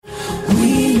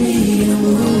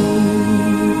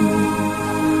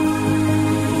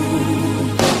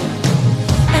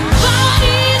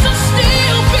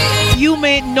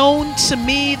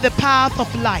the path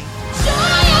of life.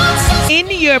 In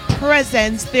your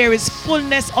presence there is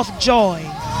fullness of joy.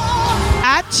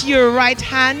 At your right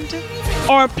hand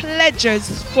are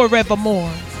pleasures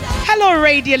forevermore. Hello,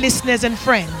 radio listeners and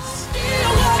friends.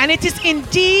 And it is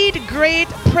indeed great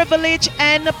privilege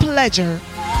and pleasure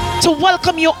to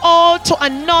welcome you all to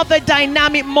another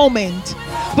dynamic moment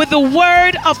with the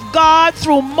Word of God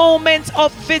through moments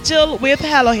of vigil with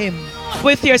Elohim,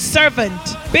 with your servant,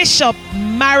 Bishop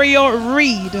Mario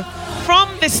Reid, from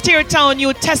the Steertown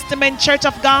New Testament Church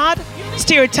of God,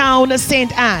 Steertown,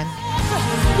 St. Anne.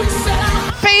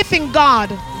 Faith in God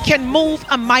can move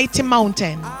a mighty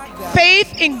mountain.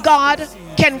 Faith in God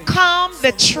can calm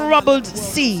the troubled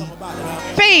sea.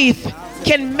 Faith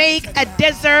can make a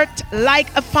desert like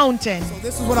a fountain.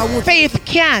 Faith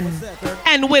can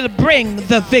and will bring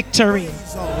the victory.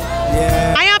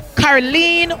 I am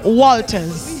Carleen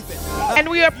Walters, and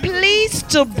we are pleased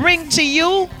to bring to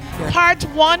you part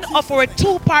one of our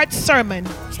two-part sermon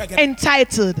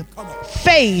entitled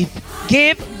Faith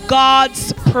Give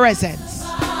God's Presence.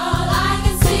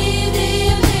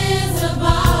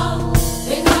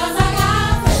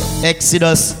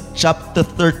 Exodus chapter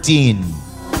 13,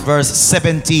 verse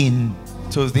 17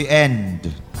 to the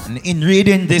end. And in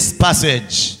reading this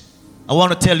passage, I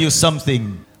want to tell you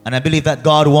something, and I believe that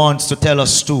God wants to tell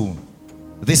us too.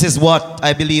 This is what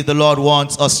I believe the Lord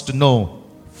wants us to know.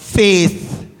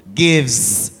 Faith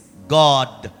gives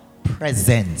God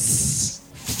presence.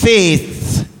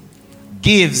 Faith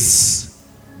gives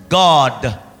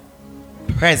God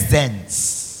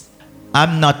presence.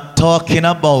 I'm not talking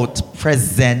about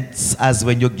presents as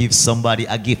when you give somebody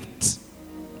a gift.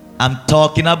 I'm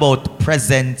talking about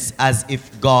presence as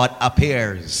if God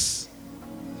appears.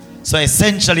 So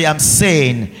essentially I'm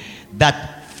saying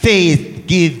that faith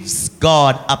gives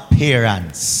God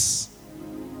appearance.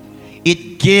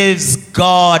 It gives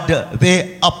God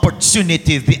the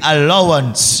opportunity, the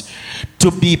allowance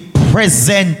to be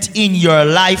present in your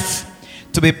life,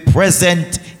 to be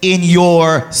present in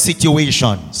your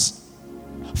situations.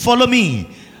 Follow me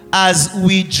as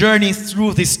we journey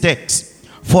through this text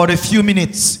for the few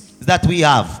minutes that we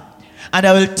have. And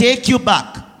I will take you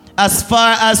back as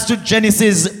far as to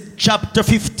Genesis chapter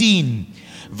 15,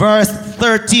 verse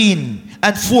 13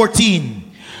 and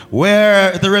 14,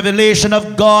 where the revelation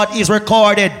of God is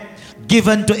recorded,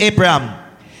 given to Abraham,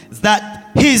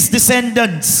 that his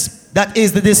descendants, that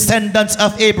is the descendants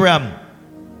of Abraham,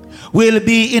 will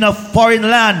be in a foreign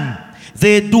land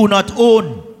they do not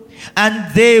own,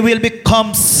 and they will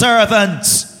become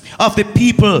servants of the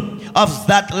people of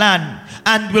that land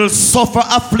and will suffer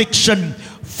affliction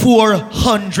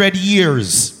 400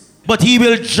 years. But he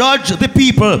will judge the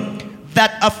people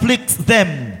that afflicts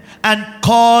them and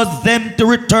cause them to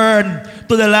return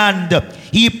to the land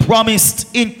he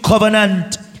promised in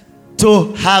covenant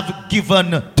to have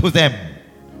given to them.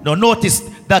 Now notice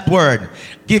that word,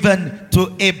 given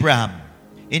to Abraham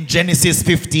in Genesis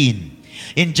 15.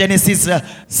 In Genesis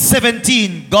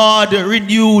 17, God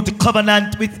renewed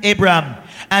covenant with Abraham,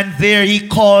 and there he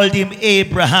called him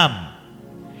Abraham.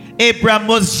 Abraham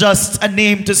was just a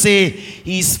name to say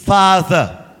he's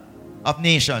father of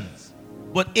nations.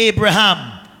 But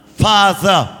Abraham,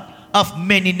 father of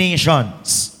many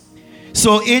nations.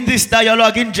 So in this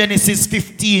dialogue in Genesis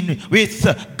 15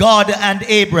 with God and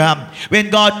Abraham, when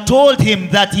God told him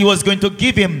that he was going to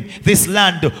give him this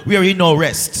land where he now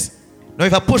rests. Now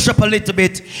if I push up a little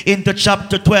bit into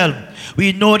chapter 12,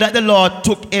 we know that the Lord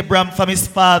took Abraham from his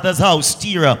father's house,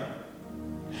 Terah,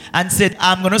 and said,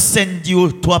 I'm going to send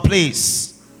you to a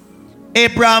place.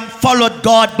 Abraham followed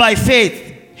God by faith.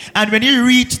 And when he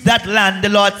reached that land, the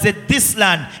Lord said, this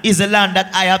land is the land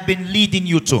that I have been leading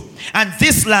you to. And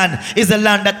this land is the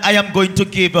land that I am going to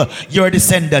give your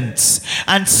descendants.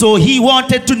 And so he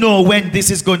wanted to know when this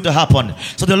is going to happen.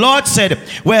 So the Lord said,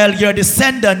 well, your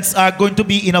descendants are going to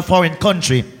be in a foreign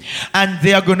country. And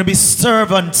they are going to be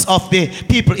servants of the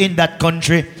people in that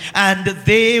country. And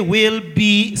they will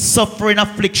be suffering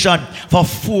affliction for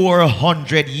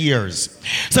 400 years.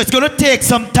 So it's going to take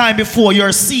some time before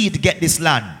your seed get this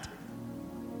land.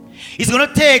 It's going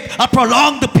to take a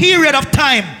prolonged period of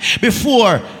time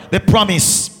before the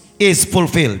promise is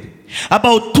fulfilled.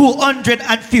 About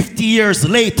 250 years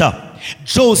later,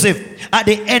 Joseph, at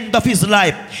the end of his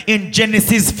life, in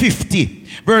Genesis 50,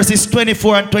 verses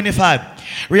 24 and 25,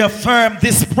 reaffirmed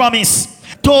this promise,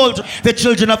 told the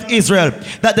children of Israel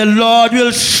that the Lord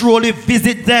will surely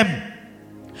visit them.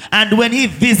 And when he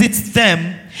visits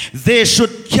them, they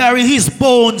should carry his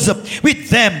bones with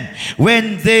them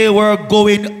when they were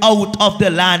going out of the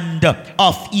land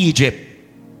of Egypt.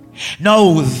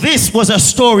 Now, this was a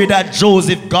story that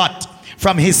Joseph got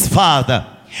from his father.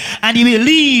 And he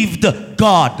believed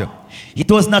God. It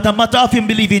was not a matter of him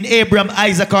believing Abraham,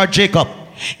 Isaac, or Jacob.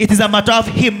 It is a matter of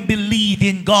him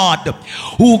believing God,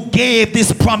 who gave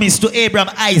this promise to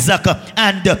Abraham, Isaac,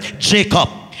 and Jacob.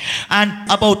 And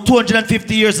about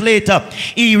 250 years later,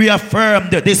 he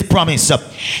reaffirmed this promise.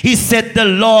 He said, the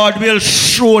Lord will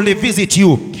surely visit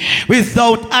you.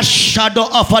 Without a shadow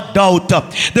of a doubt,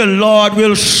 the Lord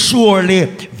will surely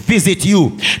visit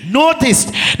you. Notice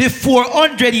the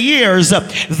 400 years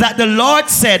that the Lord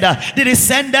said the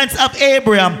descendants of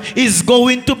Abraham is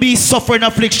going to be suffering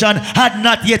affliction had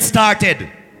not yet started.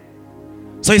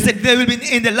 So he said they will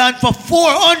be in the land for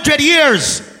 400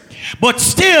 years. But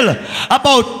still,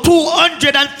 about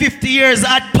 250 years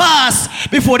had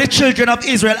passed before the children of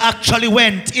Israel actually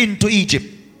went into Egypt.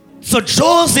 So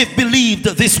Joseph believed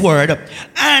this word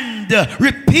and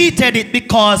repeated it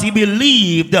because he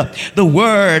believed the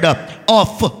word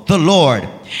of the Lord.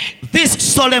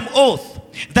 This solemn oath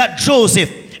that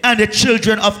Joseph and the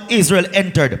children of Israel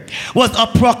entered was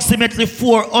approximately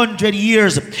 400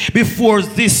 years before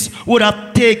this would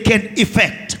have taken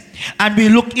effect. And we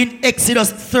look in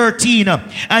Exodus 13,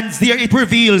 and there it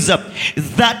reveals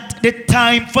that the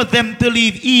time for them to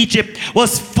leave Egypt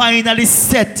was finally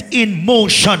set in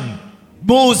motion.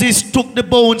 Moses took the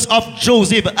bones of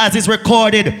Joseph, as is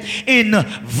recorded in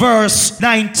verse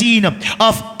 19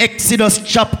 of Exodus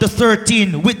chapter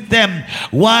 13, with them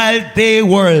while they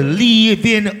were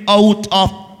leaving out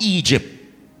of Egypt.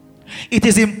 It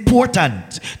is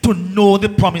important to know the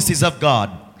promises of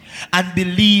God and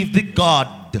believe the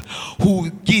God who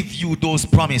give you those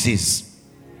promises.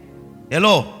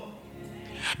 Hello?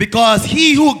 Because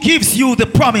he who gives you the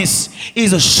promise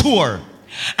is sure,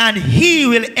 and he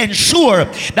will ensure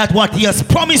that what he has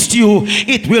promised you,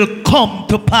 it will come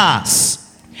to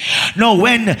pass. Now,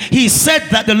 when he said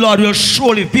that the Lord will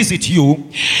surely visit you,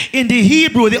 in the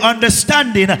Hebrew, the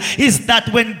understanding is that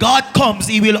when God comes,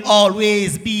 he will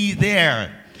always be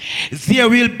there. There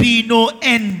will be no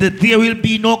end. There will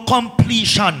be no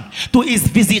completion to his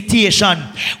visitation.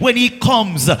 When he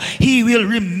comes, he will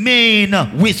remain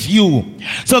with you.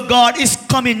 So God is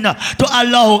coming to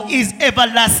allow his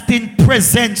everlasting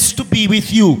presence to be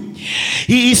with you.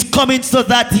 He is coming so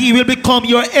that he will become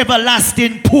your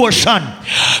everlasting portion.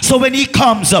 So when he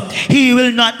comes, he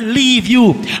will not leave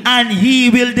you, and he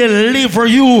will deliver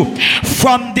you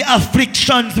from the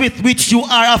afflictions with which you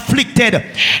are afflicted,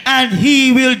 and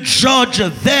he will judge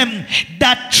them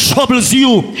that troubles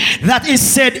you. That is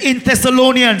said in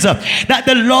Thessalonians, that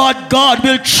the Lord God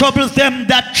will trouble them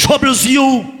that troubles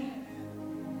you.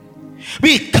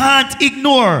 We can't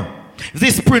ignore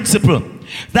this principle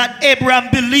that Abraham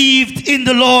believed in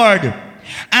the Lord,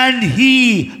 and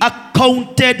he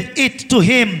accounted it to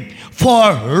him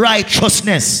for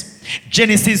righteousness.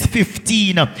 Genesis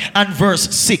 15 and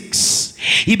verse 6.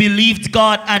 He believed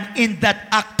God, and in that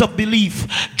act of belief,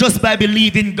 just by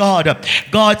believing God,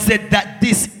 God said that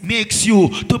this makes you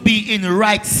to be in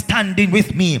right standing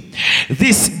with me.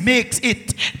 This makes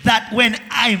it that when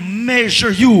I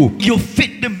measure you, you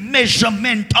fit the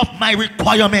measurement of my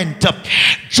requirement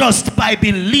just by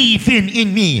believing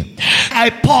in me. I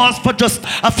pause for just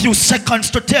a few seconds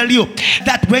to tell you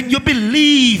that when you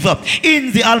believe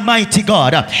in the Almighty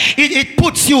God, it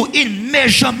puts you in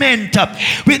measurement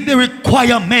with the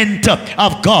requirement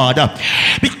of God.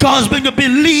 Because when you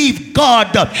believe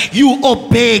God, you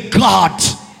obey God.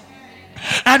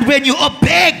 And when you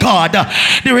obey God,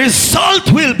 the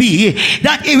result will be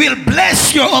that He will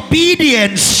bless your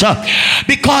obedience,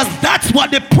 because that's what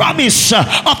the promise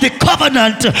of the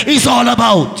covenant is all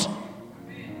about.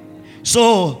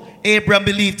 So Abraham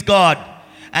believed God,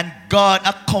 and God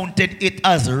accounted it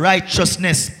as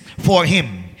righteousness for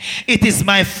him. It is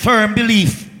my firm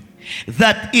belief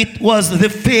that it was the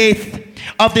faith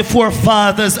of the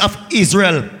forefathers of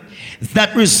Israel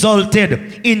that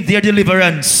resulted in their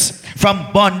deliverance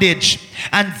from bondage,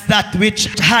 and that which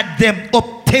had them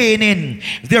obtaining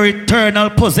their eternal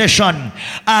possession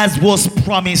as was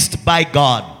promised by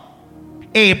God.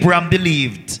 Abraham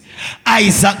believed,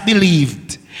 Isaac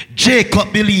believed,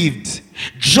 Jacob believed,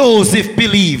 Joseph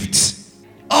believed.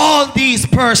 All these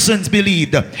persons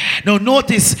believed. Now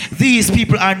notice, these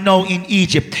people are now in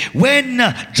Egypt. When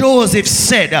Joseph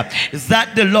said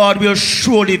that the Lord will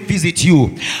surely visit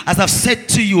you, as I've said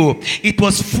to you, it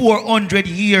was 400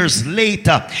 years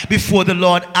later before the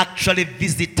Lord actually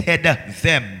visited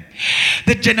them.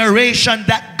 The generation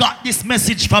that got this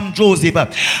message from Joseph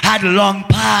had long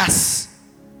passed,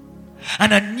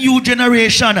 and a new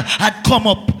generation had come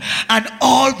up, and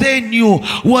all they knew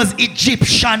was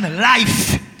Egyptian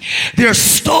life. Their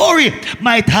story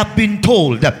might have been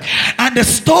told, and the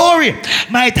story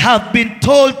might have been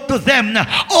told to them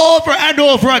over and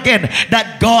over again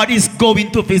that God is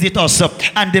going to visit us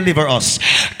and deliver us.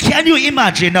 Can you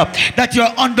imagine that you're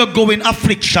undergoing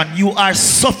affliction, you are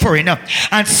suffering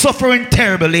and suffering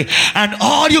terribly, and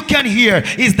all you can hear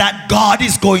is that God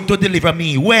is going to deliver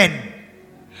me? When?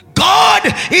 God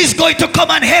is going to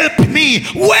come and help me.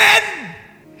 When?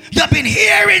 You've been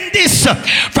hearing this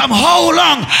from how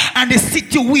long? And the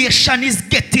situation is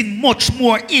getting much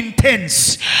more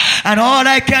intense. And all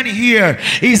I can hear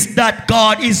is that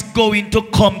God is going to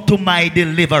come to my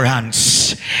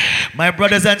deliverance. My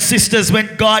brothers and sisters,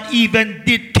 when God even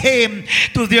came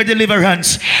to their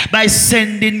deliverance by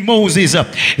sending Moses,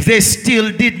 they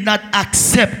still did not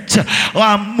accept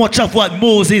much of what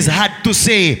Moses had to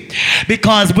say.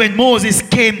 Because when Moses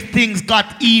came, things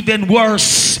got even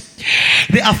worse.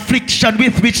 The affliction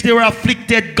with which they were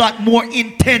afflicted got more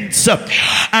intense,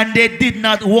 and they did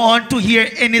not want to hear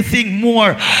anything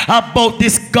more about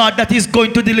this God that is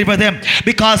going to deliver them.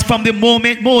 Because from the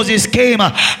moment Moses came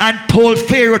and told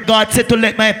Pharaoh, God said to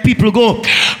let my people go,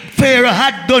 Pharaoh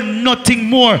had done nothing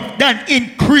more than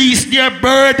increase their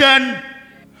burden.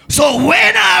 So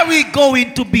when are we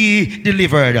going to be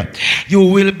delivered? You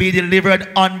will be delivered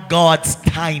on God's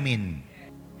timing.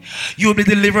 You will be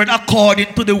delivered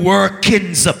according to the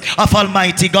workings of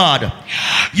Almighty God.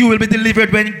 You will be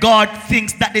delivered when God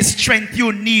thinks that the strength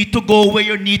you need to go where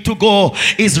you need to go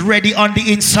is ready on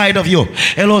the inside of you.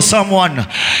 Hello, someone.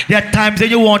 There are times when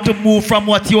you want to move from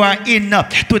what you are in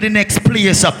to the next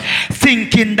place,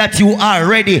 thinking that you are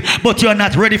ready, but you are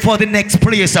not ready for the next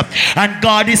place. And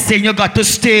God is saying you got to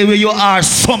stay where you are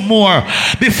some more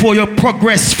before you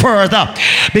progress further.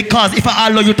 Because if I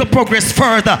allow you to progress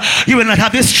further, you will not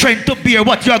have the strength to bear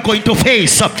what you are going to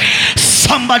face.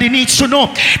 Somebody needs to know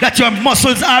that your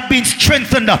muscles are being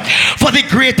strengthened for the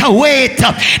greater weight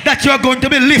that you are going to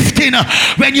be lifting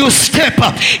when you step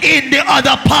in the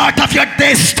other part of your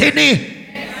destiny.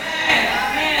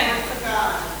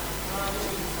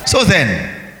 So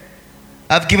then,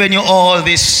 I've given you all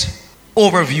this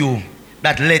overview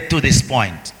that led to this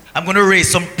point. I'm going to raise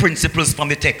some principles from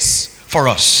the text for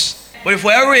us. But if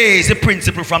I raise a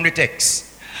principle from the text,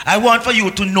 I want for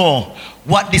you to know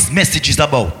what this message is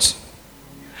about.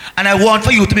 And I want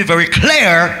for you to be very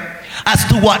clear as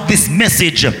to what this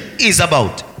message is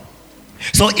about.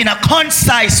 So in a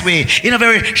concise way, in a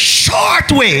very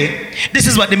short way, this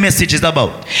is what the message is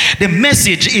about. The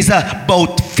message is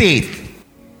about faith.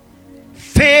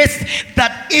 Faith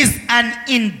that is an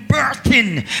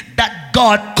inbirthing that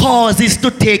God causes to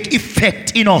take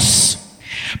effect in us,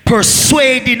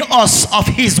 persuading us of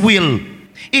His will,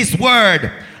 His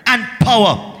word, and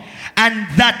power. And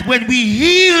that when we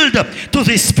yield to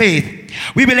this faith,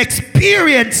 we will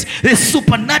experience the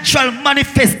supernatural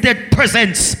manifested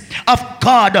presence of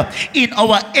God in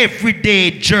our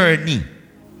everyday journey.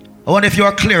 I wonder if you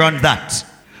are clear on that.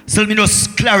 So let me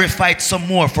just clarify it some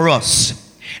more for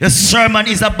us. The sermon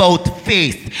is about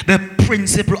faith, the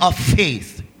principle of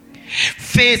faith.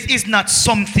 Faith is not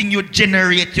something you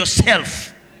generate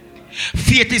yourself.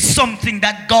 Faith is something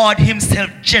that God Himself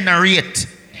generates.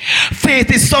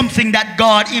 Faith is something that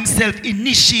God Himself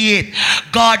initiates.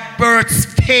 God births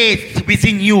faith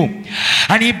within you.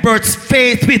 And He births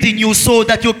faith within you so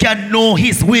that you can know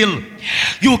His will.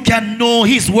 You can know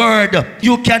His word.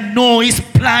 You can know His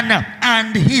plan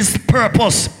and His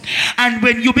purpose. And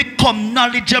when you become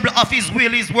knowledgeable of His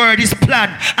will, His word, His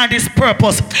plan, and His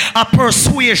purpose, a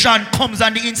persuasion comes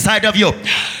on the inside of you.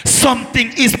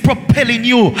 Something is propelling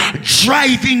you,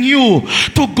 driving you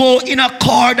to go in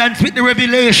accordance with the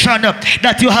revelation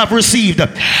that you have received.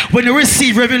 When you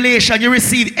receive revelation, you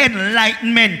receive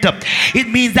enlightenment. It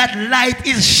means that light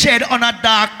is shed on a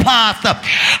dark path,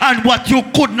 and what you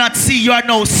could not see, you are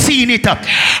now seeing it.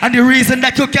 And the reason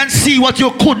that you can see what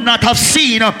you could not have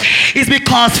seen is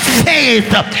because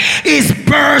faith is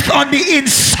birthed on the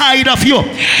inside of you.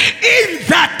 In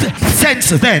that sense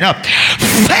then,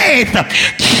 faith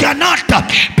cannot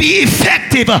be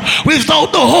effective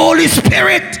without the Holy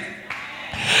Spirit.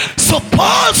 So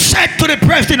Paul said to the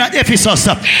brethren at Ephesus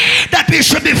that we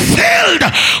should be filled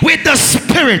with the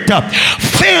Spirit.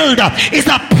 Filled is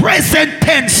a present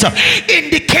tense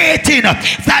indicating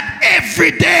that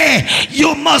every day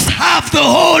you must have the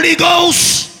Holy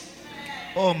Ghost.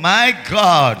 Oh my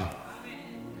God.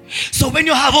 So when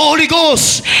you have Holy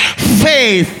Ghost,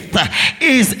 faith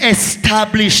is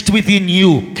established within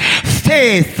you.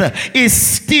 Faith is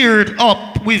stirred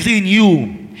up within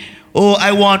you. Oh,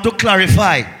 I want to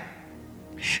clarify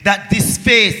that this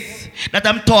faith that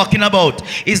I'm talking about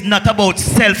is not about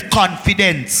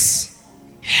self-confidence.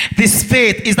 This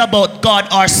faith is about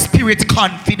God or spirit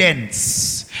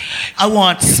confidence. I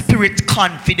want spirit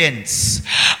confidence.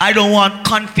 I don't want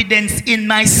confidence in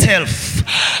myself,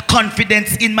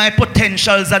 confidence in my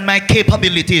potentials and my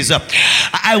capabilities.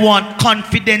 I want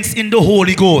confidence in the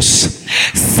Holy Ghost.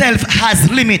 Self has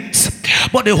limits,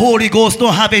 but the Holy Ghost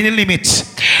don't have any limits.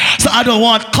 So I don't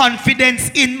want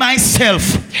confidence in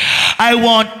myself. I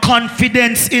want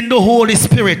confidence in the Holy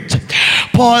Spirit.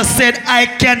 Paul said, I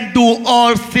can do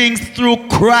all things through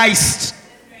Christ.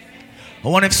 I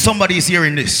wonder if somebody is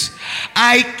hearing this.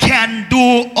 I can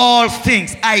do all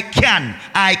things. I can.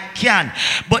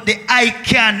 But the I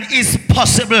can is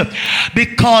possible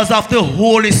because of the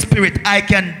Holy Spirit. I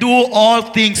can do all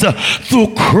things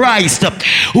through Christ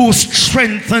who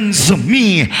strengthens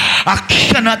me. I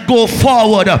cannot go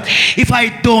forward if I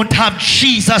don't have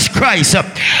Jesus Christ.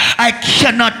 I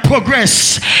cannot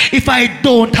progress if I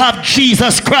don't have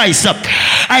Jesus Christ.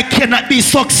 I cannot be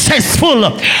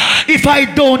successful if I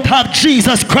don't have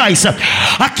Jesus Christ.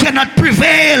 I cannot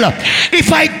prevail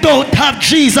if I don't have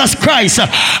Jesus Christ.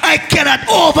 I cannot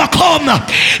overcome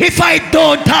if I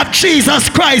don't have Jesus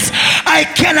Christ. I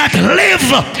cannot live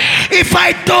if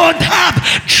I don't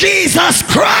have Jesus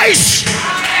Christ.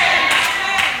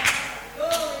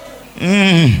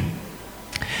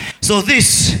 So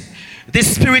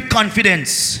this spirit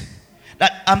confidence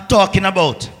that I'm talking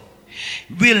about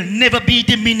will never be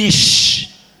diminished.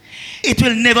 It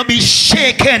will never be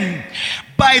shaken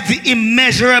by the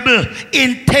immeasurable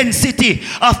intensity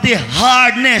of the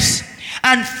hardness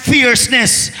and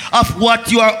fierceness of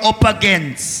what you are up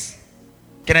against.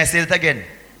 Can I say it again?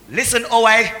 Listen how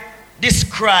I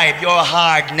describe your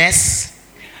hardness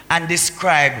and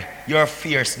describe your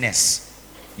fierceness.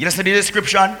 You listen to the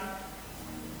description?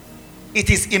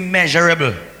 It is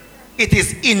immeasurable. It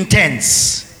is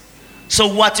intense.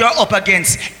 So what you're up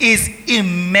against is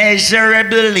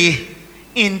immeasurably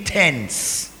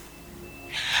intense.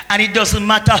 And it doesn't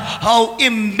matter how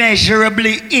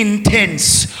immeasurably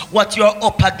intense what you're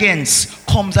up against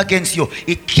comes against you.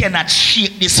 It cannot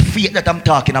shake this faith that I'm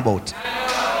talking about.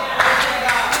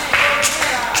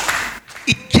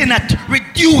 It cannot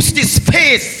reduce this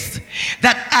faith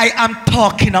that I am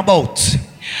talking about.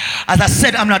 As I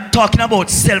said, I'm not talking about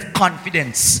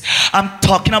self-confidence. I'm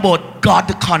talking about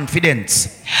God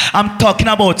confidence. I'm talking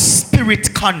about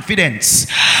spirit confidence.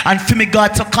 And for me,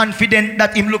 God so confident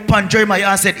that him looked upon Jeremiah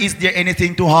and said, is there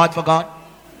anything too hard for God?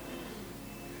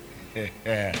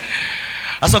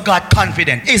 So God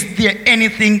confident. Is there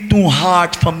anything too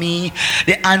hard for me?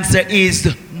 The answer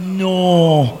is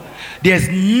no. There's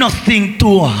nothing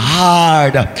too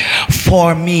hard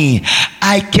for me.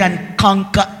 I can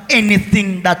conquer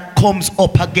anything that comes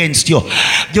up against you.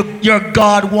 Your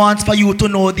God wants for you to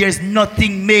know there's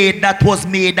nothing made that was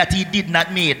made that he did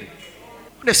not make.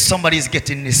 If somebody is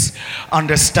getting this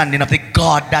understanding of the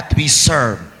God that we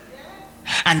serve.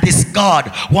 And this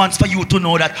God wants for you to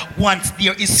know that once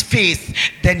there is faith,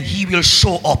 then he will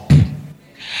show up.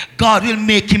 God will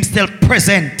make himself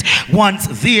present once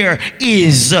there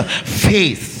is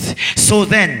faith. So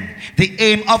then, the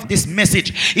aim of this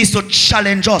message is to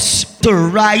challenge us to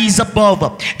rise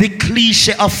above the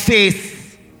cliche of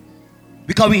faith.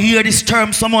 Because we hear this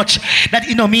term so much that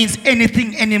it don't means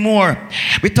anything anymore.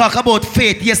 We talk about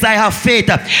faith. Yes, I have faith.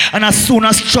 And as soon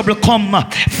as trouble come,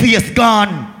 faith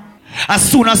gone.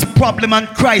 As soon as problem and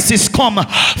crisis come,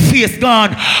 faith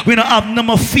gone. We don't have no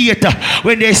more faith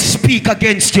when they speak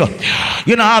against you.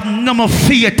 You don't have no more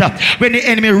faith when the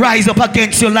enemy rise up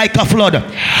against you like a flood.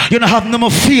 You don't have no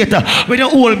more faith when the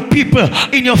old people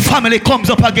in your family comes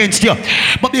up against you.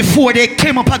 But before they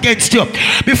came up against you,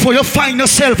 before you find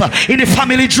yourself in the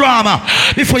family drama,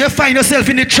 before you find yourself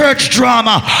in the church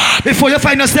drama, before you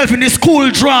find yourself in the school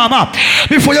drama,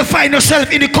 before you find yourself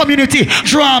in the community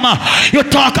drama, you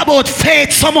talk about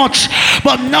faith so much,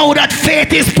 but now that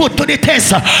faith is put to the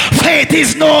test, faith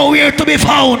is nowhere to be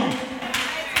found.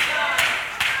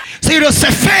 So you just say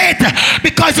faith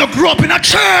because you grew up in a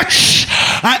church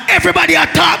and everybody a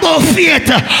talk about faith.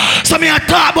 So me a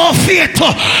talk about faith.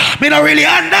 Me don't really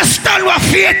understand what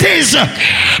faith is,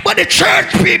 but the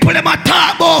church people them a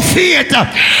talk about faith.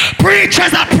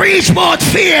 Preachers a preach about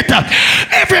faith.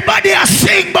 Everybody a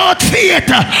sing about faith,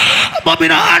 but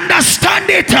me don't understand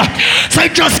it. So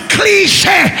it's just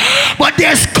cliche, but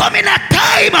there's coming a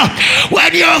time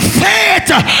when your faith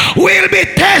will be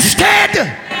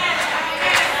tested.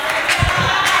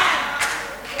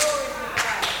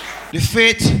 The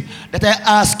faith that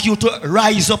I ask you to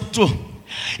rise up to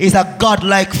is a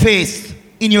God-like faith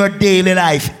in your daily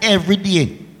life every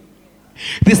day.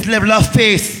 This level of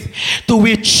faith to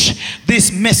which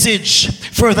this message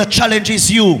further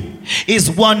challenges you is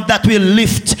one that will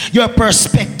lift your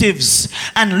perspectives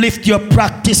and lift your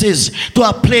practices to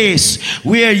a place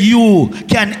where you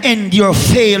can end your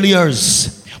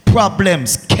failures,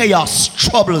 problems, chaos,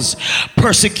 troubles,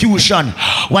 persecution,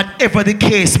 whatever the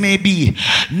case may be.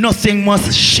 Nothing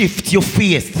must shift your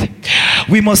faith.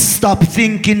 We must stop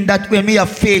thinking that when we have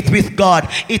faith with God,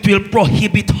 it will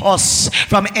prohibit us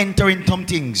from entering some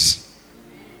things.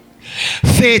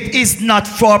 Faith is not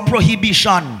for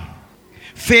prohibition.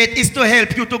 Faith is to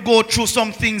help you to go through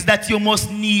some things that you must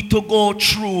need to go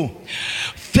through.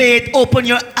 Faith open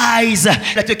your eyes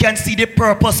that you can see the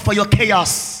purpose for your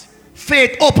chaos.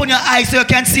 Faith open your eyes so you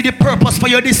can see the purpose for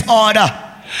your disorder.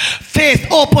 Faith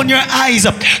open your eyes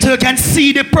so you can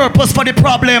see the purpose for the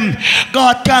problem.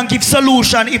 God can't give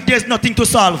solution if there's nothing to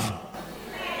solve.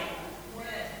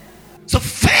 So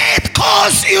faith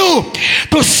calls you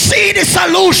to see the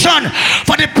solution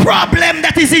for the problem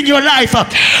that is in your life.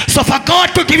 So for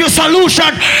God to give you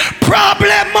solution,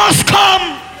 problem must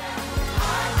come.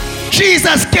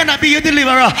 Jesus cannot be your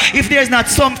deliverer if there's not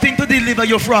something to deliver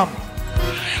you from.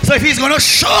 So if he's going to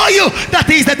show you that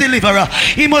he's the deliverer,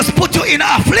 he must put you in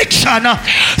affliction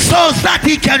so that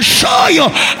he can show you,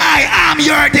 I am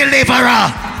your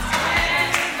deliverer.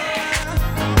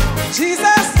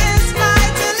 Jesus is my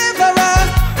deliverer.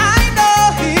 I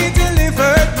know he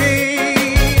delivered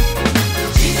me.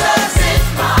 Jesus is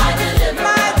my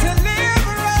deliverer.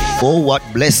 Oh, what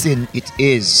blessing it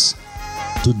is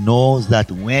to know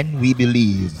that when we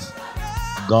believe,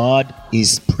 God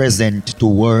is present to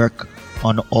work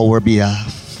on our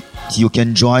behalf. You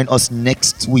can join us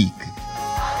next week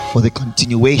for the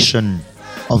continuation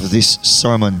of this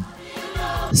sermon,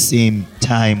 the same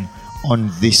time on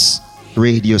this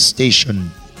radio station.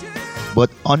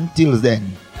 But until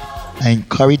then, I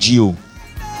encourage you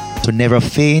to never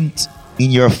faint in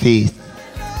your faith,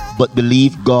 but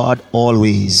believe God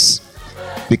always,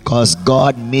 because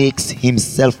God makes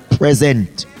himself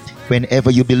present whenever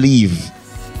you believe,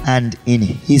 and in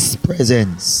his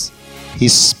presence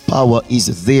his power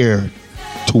is there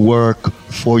to work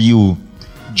for you.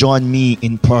 Join me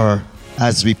in prayer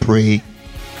as we pray.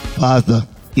 Father,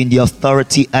 in the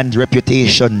authority and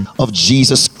reputation of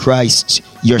Jesus Christ,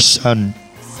 your Son,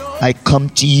 I come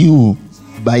to you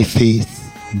by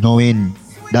faith, knowing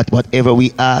that whatever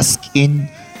we ask in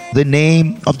the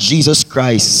name of Jesus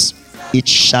Christ, it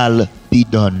shall be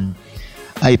done.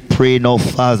 I pray now,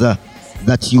 Father,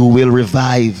 that you will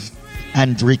revive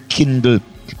and rekindle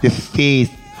the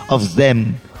faith of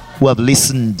them who have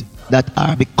listened that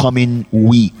are becoming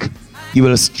weak. You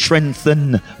will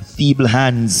strengthen feeble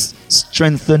hands,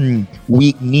 strengthen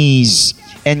weak knees,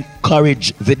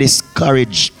 encourage the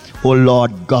discouraged, O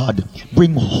Lord God.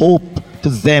 Bring hope to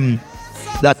them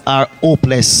that are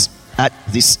hopeless at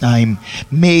this time.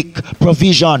 Make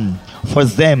provision for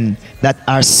them that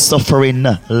are suffering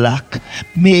lack.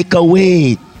 Make a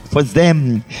way for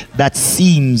them that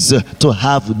seems to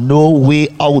have no way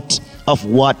out of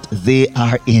what they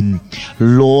are in.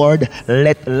 Lord,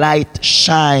 let light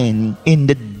shine in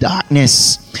the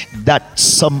darkness that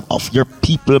some of your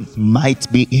people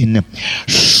might be in.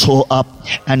 Show up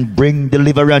and bring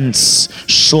deliverance.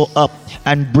 Show up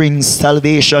and bring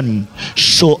salvation.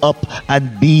 Show up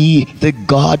and be the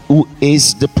God who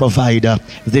is the provider,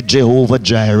 the Jehovah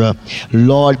Jireh.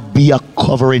 Lord, be a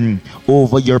covering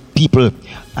over your people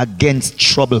against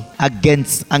trouble,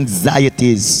 against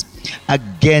anxieties,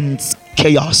 against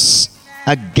chaos,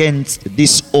 against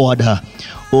disorder.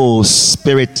 Oh,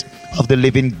 Spirit of the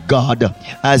living God,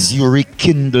 as you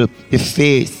rekindle the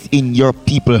faith in your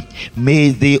people, may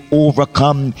they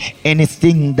overcome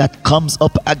anything that comes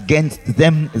up against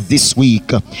them this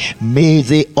week. May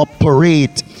they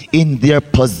operate in their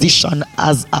position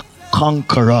as a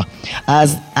conqueror,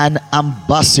 as an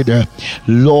ambassador,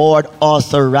 Lord,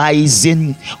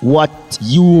 authorizing what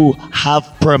you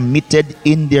have permitted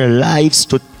in their lives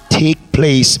to take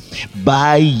place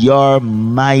by your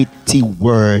mighty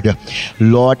word.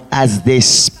 Lord, as they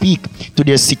speak to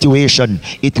their situation,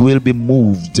 it will be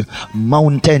moved.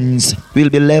 Mountains will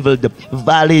be leveled,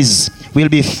 valleys will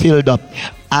be filled up,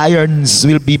 irons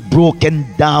will be broken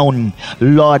down.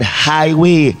 Lord,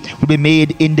 highway will be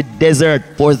made in the desert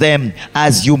for them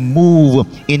as you move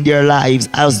in their lives,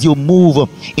 as you move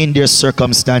in their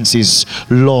circumstances.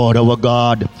 Lord our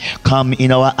God, come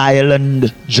in our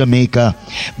island, Jamaica.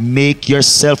 Make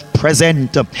yourself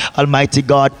present, Almighty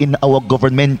God, in our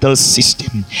governmental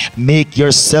system. Make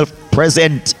yourself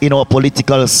present in our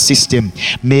political system.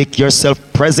 Make yourself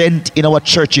present in our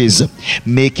churches.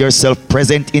 Make yourself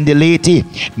present in the laity.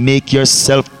 Make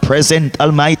yourself present,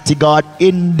 Almighty God,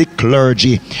 in the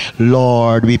clergy.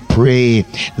 Lord, we pray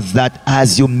that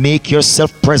as you make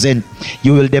yourself present,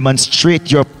 you will demonstrate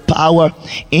your power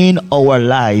in our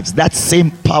lives. That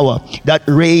same power that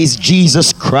raised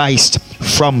Jesus Christ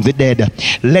from the dead.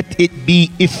 Let it be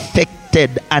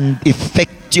effected and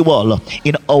effectual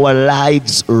in our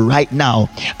lives right now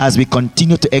as we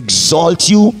continue to exalt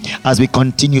you, as we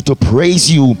continue to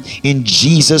praise you in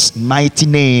Jesus' mighty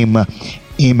name.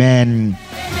 Amen.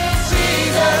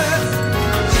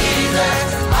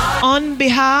 On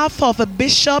behalf of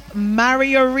Bishop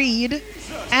Mario Reid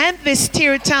and the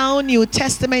Steertown New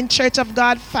Testament Church of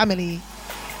God family,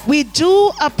 we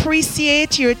do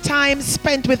appreciate your time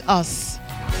spent with us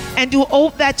and do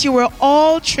hope that you were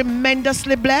all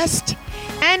tremendously blessed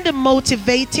and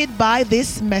motivated by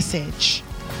this message.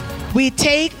 We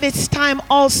take this time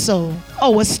also,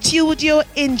 our studio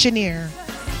engineer,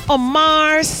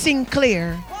 Omar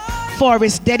Sinclair, for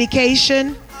his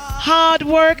dedication, hard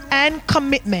work, and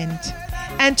commitment,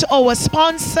 and to our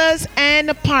sponsors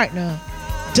and partner,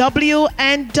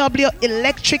 W&W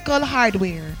Electrical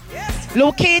Hardware,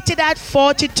 located at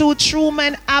 42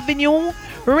 Truman Avenue,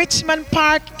 Richmond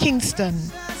Park, Kingston,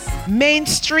 Main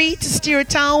Street,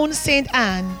 Steertown, St.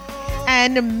 Anne,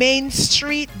 and Main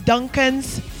Street,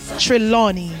 Duncans,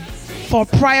 Trelawney. For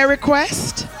prior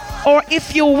request, or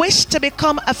if you wish to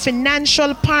become a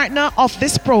financial partner of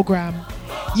this program,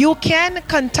 you can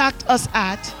contact us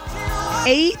at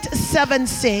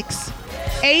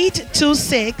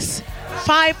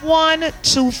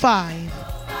 876-826-5125.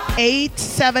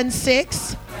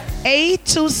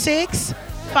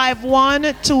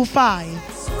 876-826-5125.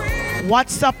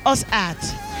 WhatsApp us at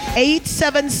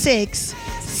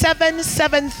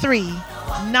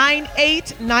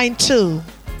 876-773-9892.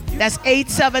 That's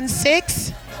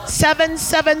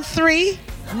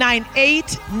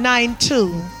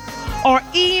 876-773-9892. Or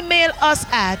email us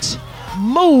at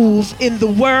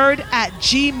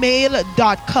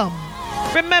moveintheword@gmail.com.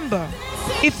 Remember,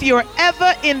 if you're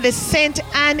ever in the St.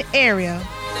 Anne area,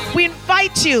 we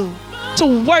invite you to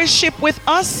worship with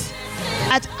us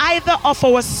at either of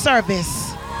our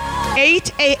service,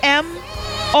 8 a.m.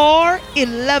 or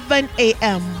 11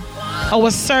 a.m. Our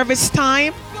service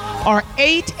time are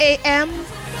 8 a.m.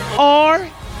 or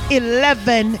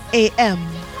 11 a.m.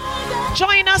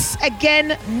 Join us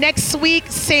again next week,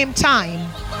 same time,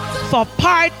 for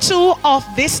part 2 of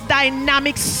this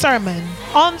dynamic sermon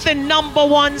on the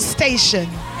 #1 station,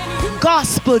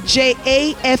 Gospel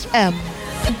JAFM.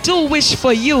 Do wish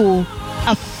for you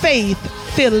a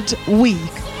faith-filled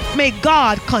week. May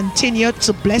God continue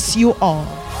to bless you all.